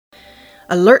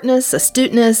alertness,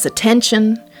 astuteness,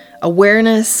 attention,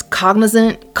 awareness,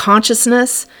 cognizant,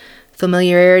 consciousness,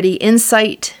 familiarity,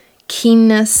 insight,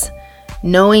 keenness,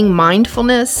 knowing,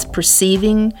 mindfulness,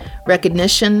 perceiving,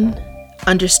 recognition,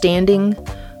 understanding,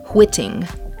 witting.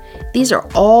 These are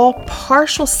all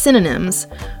partial synonyms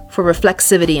for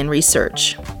reflexivity in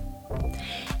research.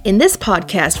 In this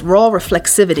podcast, Raw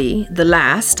Reflexivity, the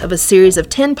last of a series of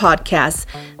 10 podcasts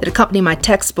that accompany my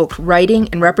textbook, Writing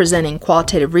and Representing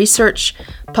Qualitative Research,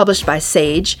 published by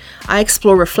Sage, I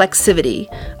explore reflexivity,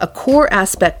 a core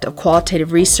aspect of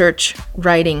qualitative research,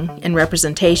 writing, and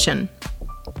representation.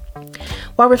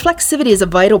 While reflexivity is a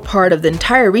vital part of the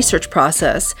entire research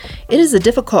process, it is a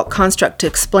difficult construct to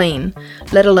explain,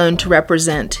 let alone to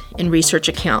represent in research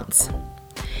accounts.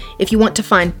 If you want to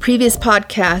find previous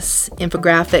podcasts,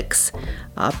 infographics,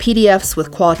 PDFs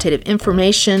with qualitative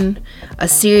information, a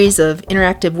series of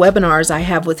interactive webinars I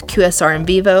have with QSR in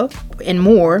Vivo, and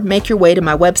more, make your way to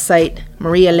my website,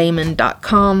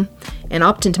 marialehman.com, and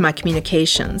opt into my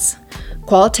communications.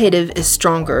 Qualitative is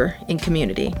stronger in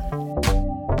community.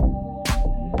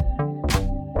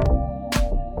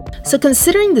 So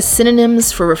considering the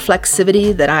synonyms for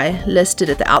reflexivity that I listed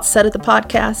at the outset of the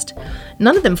podcast,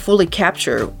 none of them fully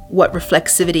capture what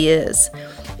reflexivity is.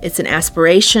 It's an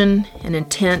aspiration, an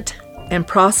intent, and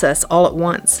process all at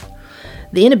once.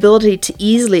 The inability to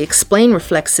easily explain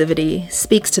reflexivity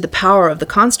speaks to the power of the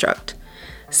construct.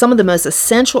 Some of the most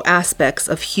essential aspects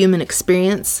of human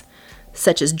experience,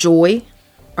 such as joy,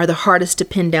 are the hardest to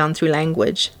pin down through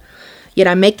language. Yet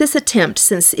I make this attempt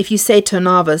since if you say to a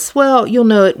novice, well, you'll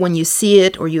know it when you see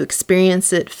it or you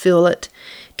experience it, feel it,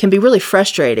 can be really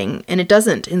frustrating and it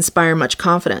doesn't inspire much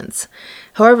confidence.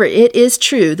 However, it is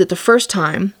true that the first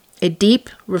time a deep,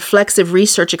 reflexive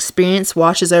research experience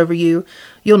washes over you,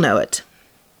 you'll know it.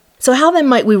 So how then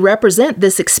might we represent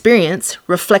this experience,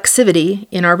 reflexivity,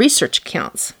 in our research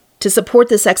accounts? To support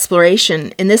this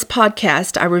exploration, in this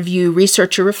podcast, I review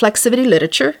researcher reflexivity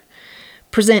literature,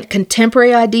 present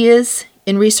contemporary ideas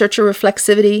in researcher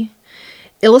reflexivity,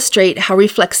 illustrate how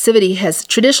reflexivity has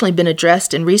traditionally been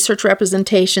addressed in research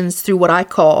representations through what I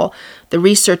call the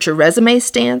researcher resume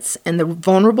stance and the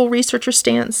vulnerable researcher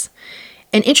stance,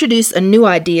 and introduce a new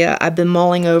idea I've been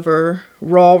mulling over,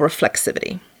 raw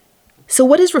reflexivity. So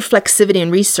what is reflexivity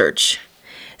in research?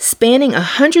 Spanning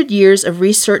 100 years of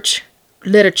research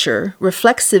literature,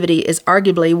 reflexivity is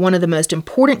arguably one of the most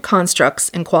important constructs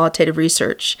in qualitative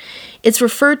research. It's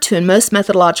referred to in most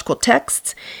methodological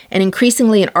texts and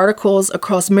increasingly in articles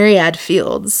across myriad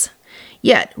fields.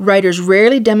 Yet, writers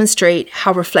rarely demonstrate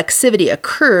how reflexivity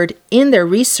occurred in their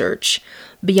research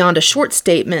beyond a short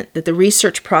statement that the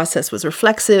research process was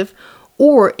reflexive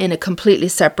or in a completely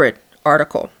separate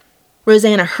article.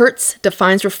 Rosanna Hertz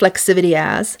defines reflexivity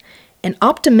as an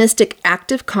optimistic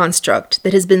active construct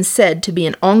that has been said to be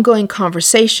an ongoing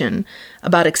conversation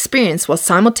about experience while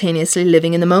simultaneously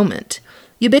living in the moment.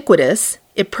 Ubiquitous,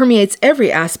 it permeates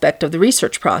every aspect of the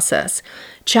research process,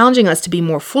 challenging us to be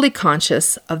more fully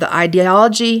conscious of the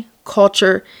ideology,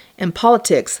 culture, and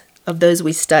politics of those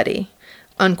we study."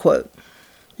 Unquote.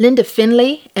 Linda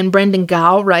Finley and Brendan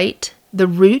Gow write, "The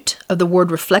root of the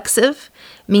word reflexive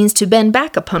means to bend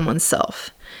back upon oneself.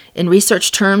 In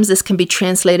research terms, this can be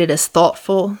translated as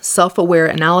thoughtful, self-aware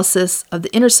analysis of the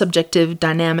intersubjective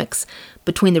dynamics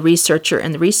between the researcher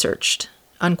and the researched."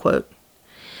 Unquote.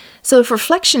 So if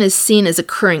reflection is seen as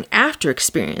occurring after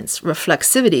experience,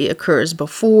 reflexivity occurs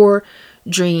before,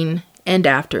 during, and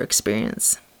after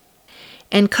experience.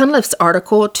 And Cunliffe's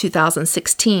article,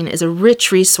 2016, is a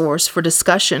rich resource for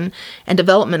discussion and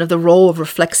development of the role of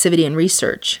reflexivity in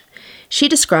research. She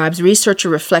describes researcher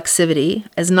reflexivity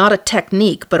as not a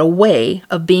technique, but a way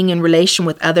of being in relation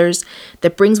with others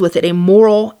that brings with it a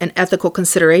moral and ethical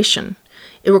consideration.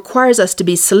 It requires us to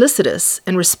be solicitous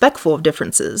and respectful of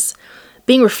differences.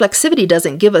 Being reflexivity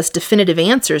doesn't give us definitive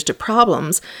answers to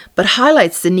problems, but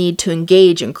highlights the need to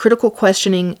engage in critical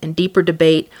questioning and deeper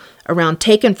debate around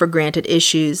taken-for-granted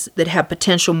issues that have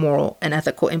potential moral and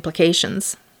ethical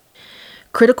implications.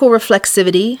 Critical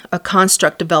reflexivity, a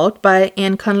construct developed by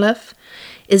Anne Cunliffe,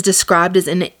 is described as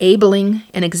enabling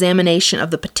an examination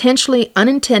of the potentially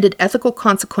unintended ethical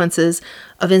consequences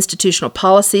of institutional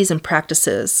policies and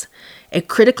practices. A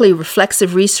critically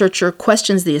reflexive researcher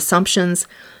questions the assumptions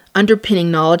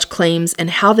underpinning knowledge claims and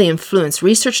how they influence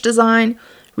research design,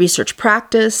 research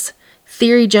practice,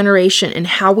 theory generation, and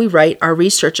how we write our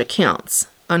research accounts.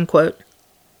 Unquote.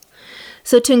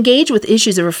 So to engage with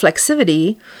issues of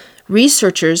reflexivity,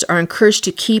 researchers are encouraged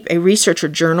to keep a researcher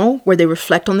journal where they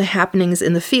reflect on the happenings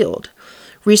in the field.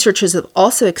 Researchers have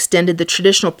also extended the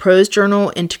traditional prose journal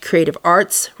into creative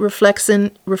arts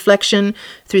reflection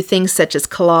through things such as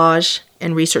collage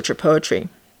and researcher poetry.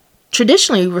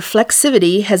 Traditionally,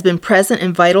 reflexivity has been present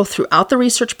and vital throughout the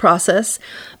research process,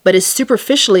 but is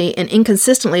superficially and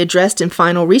inconsistently addressed in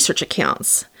final research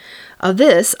accounts. Of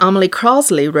this, Amelie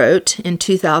Crosley wrote in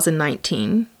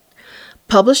 2019,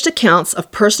 "Published accounts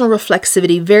of personal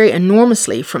reflexivity vary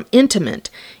enormously from intimate,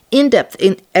 in-depth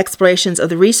explorations of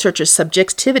the researcher's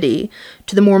subjectivity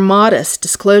to the more modest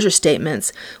disclosure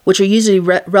statements, which are usually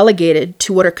relegated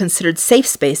to what are considered safe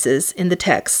spaces in the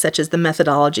text, such as the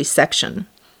methodology section."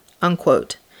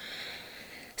 Unquote.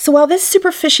 So while this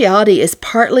superficiality is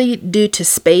partly due to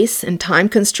space and time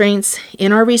constraints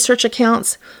in our research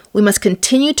accounts, we must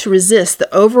continue to resist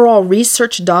the overall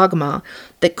research dogma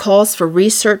that calls for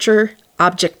researcher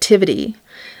objectivity.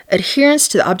 Adherence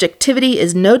to the objectivity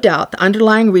is no doubt the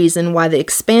underlying reason why the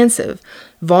expansive,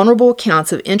 vulnerable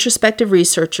accounts of introspective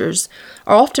researchers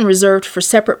are often reserved for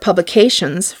separate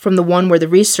publications from the one where the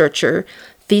researcher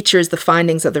features the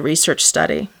findings of the research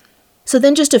study. So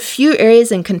then just a few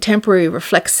areas in contemporary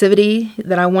reflexivity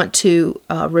that I want to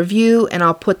review, and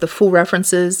I'll put the full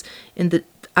references in the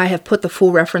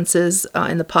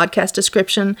podcast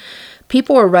description.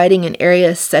 People are writing in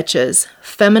areas such as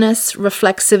feminist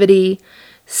reflexivity,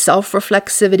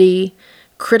 self-reflexivity,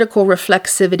 critical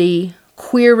reflexivity,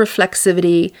 queer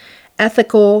reflexivity,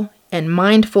 ethical and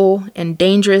mindful and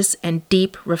dangerous and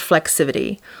deep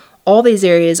reflexivity. All these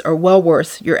areas are well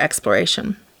worth your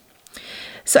exploration.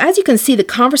 So as you can see, the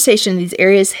conversation in these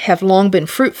areas have long been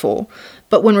fruitful,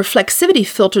 but when reflexivity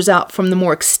filters out from the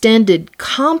more extended,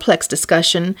 complex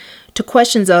discussion to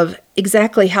questions of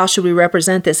exactly how should we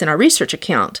represent this in our research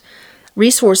account,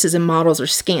 resources and models are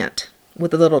scant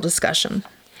with a little discussion.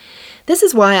 This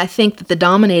is why I think that the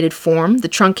dominated form, the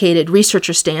truncated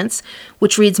researcher stance,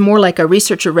 which reads more like a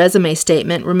researcher resume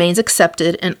statement, remains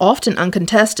accepted and often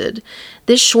uncontested.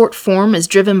 This short form is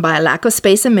driven by a lack of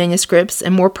space in manuscripts,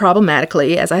 and more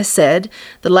problematically, as I said,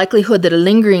 the likelihood that a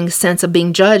lingering sense of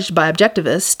being judged by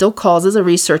objectivists still causes a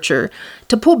researcher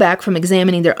to pull back from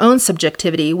examining their own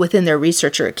subjectivity within their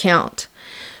researcher account.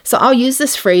 So I'll use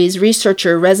this phrase,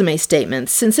 researcher resume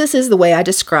statements, since this is the way I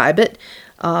describe it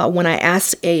when I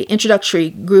asked an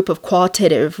introductory group of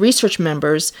qualitative research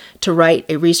members to write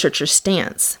a researcher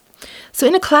stance. So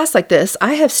in a class like this,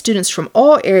 I have students from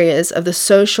all areas of the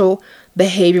social,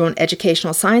 behavioral, and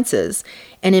educational sciences,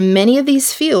 and in many of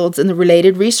these fields in the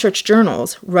related research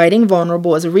journals, writing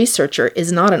vulnerable as a researcher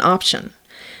is not an option.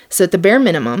 So at the bare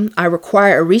minimum, I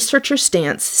require a researcher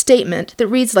stance statement that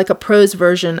reads like a prose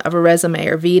version of a resume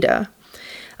or vita.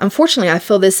 Unfortunately, I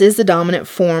feel this is the dominant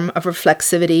form of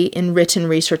reflexivity in written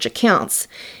research accounts.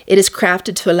 It is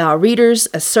crafted to allow readers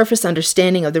a surface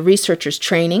understanding of the researcher's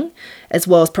training, as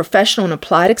well as professional and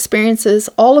applied experiences,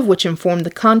 all of which inform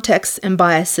the contexts and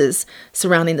biases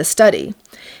surrounding the study.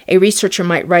 A researcher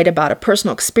might write about a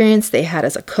personal experience they had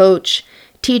as a coach,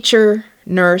 teacher,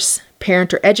 nurse,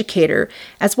 parent, or educator,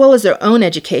 as well as their own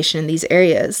education in these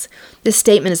areas. This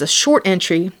statement is a short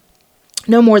entry,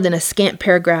 no more than a scant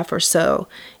paragraph or so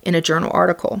in a journal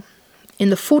article. In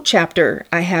the full chapter,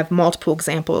 I have multiple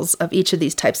examples of each of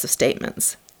these types of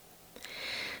statements.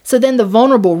 So then the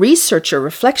vulnerable researcher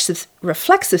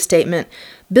reflexive statement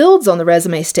builds on the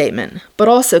resume statement, but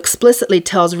also explicitly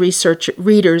tells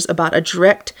readers about a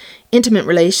direct, intimate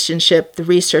relationship the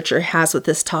researcher has with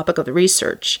this topic of the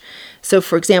research. So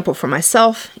for example, for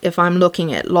myself, if I'm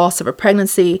looking at loss of a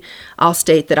pregnancy, I'll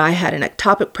state that I had an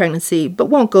ectopic pregnancy, but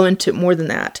won't go into more than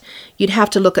that. You'd have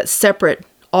to look at separate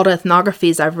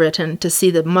autoethnographies I've written to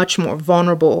see the much more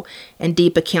vulnerable and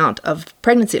deep account of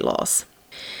pregnancy loss.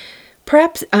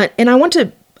 Perhaps, and I want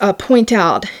to point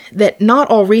out that not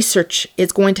all research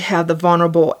is going to have the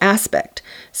vulnerable aspect.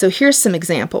 So here's some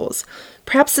examples.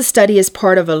 Perhaps the study is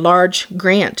part of a large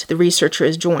grant the researcher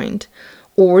has joined,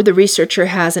 or the researcher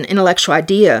has an intellectual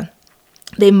idea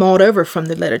they mulled over from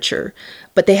the literature,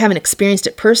 but they haven't experienced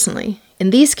it personally. In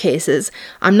these cases,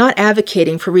 I'm not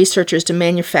advocating for researchers to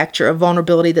manufacture a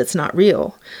vulnerability that's not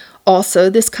real. Also,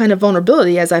 this kind of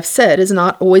vulnerability, as I've said, is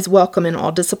not always welcome in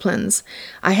all disciplines.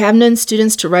 I have known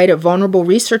students to write a vulnerable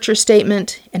researcher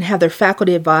statement and have their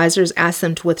faculty advisors ask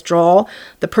them to withdraw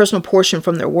the personal portion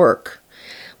from their work.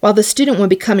 While the student, when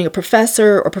becoming a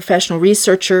professor or professional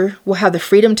researcher, will have the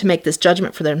freedom to make this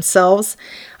judgment for themselves,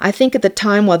 I think at the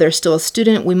time while they're still a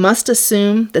student, we must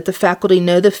assume that the faculty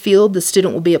know the field the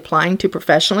student will be applying to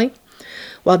professionally.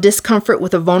 While discomfort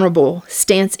with a vulnerable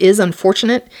stance is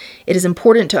unfortunate, it is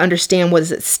important to understand what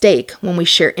is at stake when we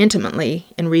share intimately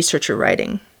in researcher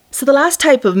writing. So the last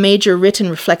type of major written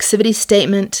reflexivity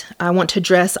statement I want to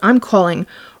address, I'm calling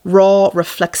raw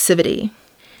reflexivity.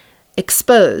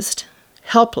 Exposed,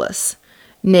 helpless,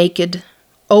 naked,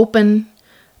 open,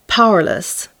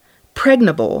 powerless,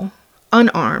 pregnable,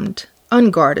 unarmed,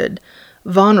 unguarded,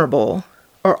 vulnerable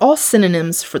are all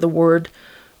synonyms for the word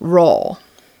raw.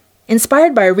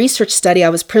 Inspired by a research study I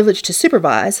was privileged to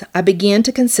supervise, I began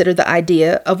to consider the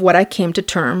idea of what I came to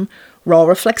term raw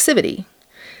reflexivity.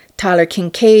 Tyler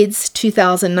Kincaid's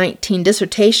 2019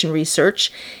 dissertation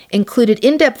research included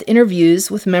in-depth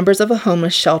interviews with members of a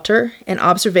homeless shelter and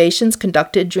observations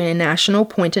conducted during a national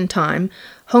point-in-time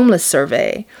homeless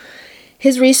survey.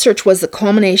 His research was the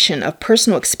culmination of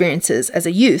personal experiences as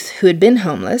a youth who had been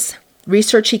homeless,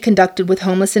 research he conducted with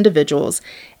homeless individuals,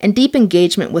 and deep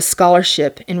engagement with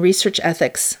scholarship and research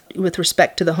ethics with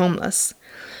respect to the homeless.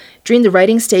 During the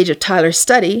writing stage of Tyler's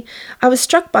study, I was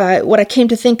struck by what I came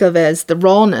to think of as the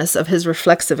rawness of his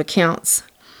reflexive accounts.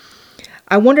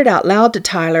 I wondered out loud to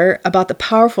Tyler about the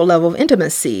powerful level of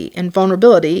intimacy and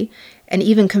vulnerability and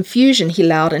even confusion he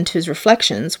allowed into his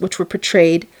reflections, which were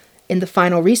portrayed in the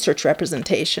final research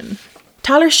representation.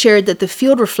 Tyler shared that the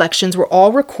field reflections were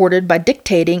all recorded by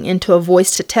dictating into a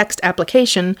voice-to-text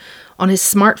application on his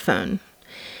smartphone.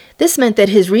 This meant that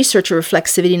his researcher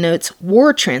reflexivity notes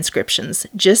were transcriptions,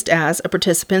 just as a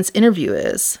participant's interview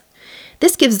is.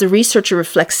 This gives the researcher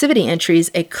reflexivity entries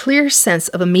a clear sense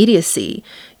of immediacy.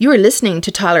 You are listening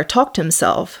to Tyler talk to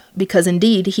himself, because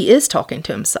indeed he is talking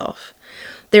to himself.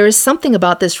 There is something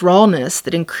about this rawness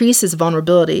that increases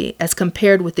vulnerability as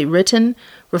compared with the written,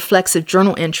 reflexive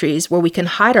journal entries where we can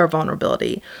hide our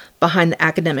vulnerability behind the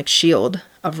academic shield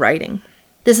of writing.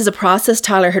 This is a process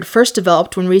Tyler had first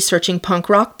developed when researching punk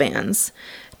rock bands.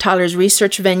 Tyler's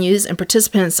research venues and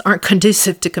participants aren't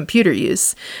conducive to computer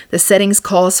use. The settings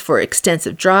calls for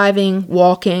extensive driving,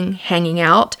 walking, hanging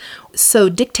out, so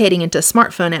dictating into a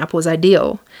smartphone app was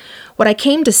ideal. What I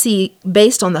came to see,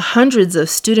 based on the hundreds of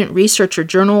student researcher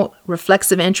journal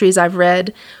reflexive entries I've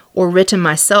read or written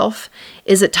myself,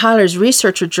 is that Tyler's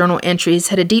researcher journal entries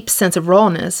had a deep sense of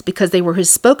rawness because they were his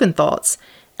spoken thoughts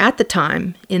at the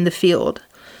time in the field.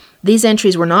 These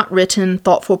entries were not written,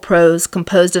 thoughtful prose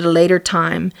composed at a later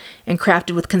time and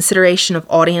crafted with consideration of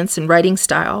audience and writing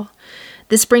style.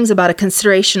 This brings about a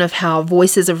consideration of how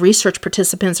voices of research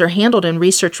participants are handled in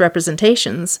research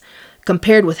representations,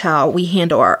 compared with how we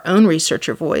handle our own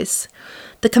researcher voice.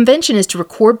 The convention is to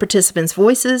record participants'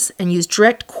 voices and use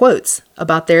direct quotes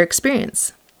about their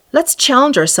experience. Let's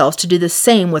challenge ourselves to do the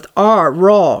same with our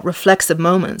raw, reflexive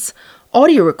moments.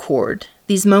 Audio record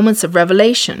these moments of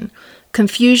revelation,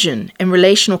 confusion, and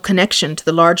relational connection to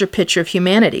the larger picture of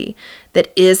humanity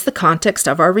that is the context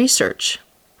of our research.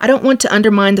 I don't want to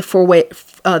undermine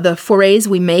the forays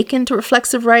we make into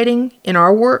reflexive writing in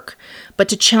our work, but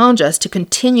to challenge us to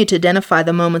continue to identify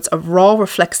the moments of raw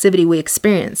reflexivity we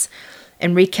experience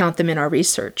and recount them in our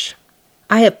research.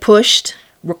 I have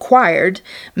required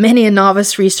many a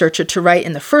novice researcher to write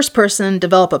in the first person,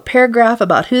 develop a paragraph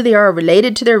about who they are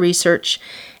related to their research,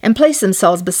 and place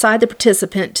themselves beside the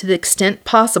participant to the extent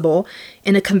possible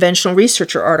in a conventional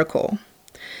researcher article.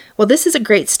 While this is a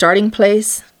great starting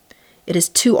place, it has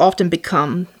too often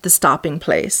become the stopping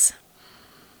place.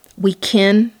 We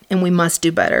can and we must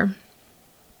do better.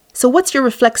 So what's your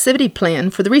reflexivity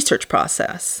plan for the research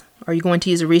process? Are you going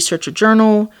to use a researcher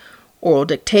journal, oral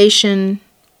dictation,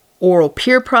 oral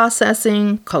peer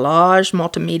processing, collage,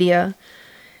 multimedia?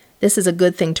 This is a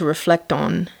good thing to reflect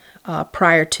on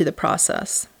prior to the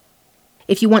process.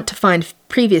 If you want to find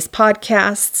previous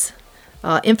podcasts,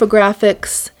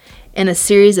 infographics, and a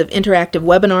series of interactive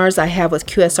webinars I have with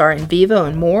QSR in Vivo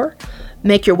and more,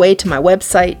 make your way to my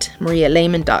website,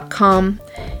 marialehman.com,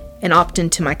 and opt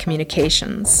into my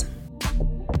communications.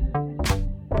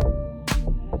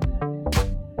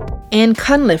 Ann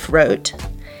Cunliffe wrote,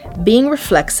 "Being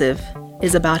reflexive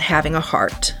is about having a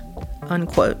heart,"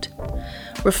 unquote.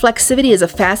 Reflexivity is a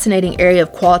fascinating area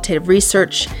of qualitative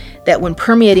research that, when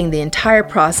permeating the entire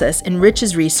process,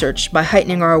 enriches research by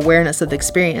heightening our awareness of the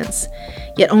experience.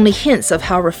 Yet only hints of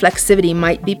how reflexivity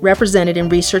might be represented in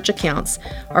research accounts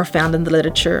are found in the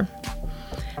literature.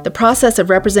 The process of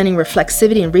representing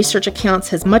reflexivity in research accounts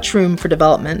has much room for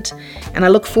development, and I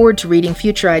look forward to reading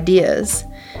future ideas.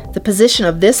 The position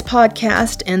of this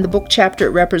podcast and the book chapter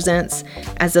it represents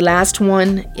as the last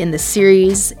one in the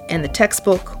series and the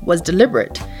textbook was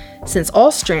deliberate, since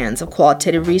all strands of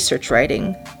qualitative research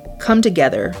writing come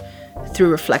together through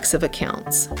reflexive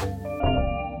accounts.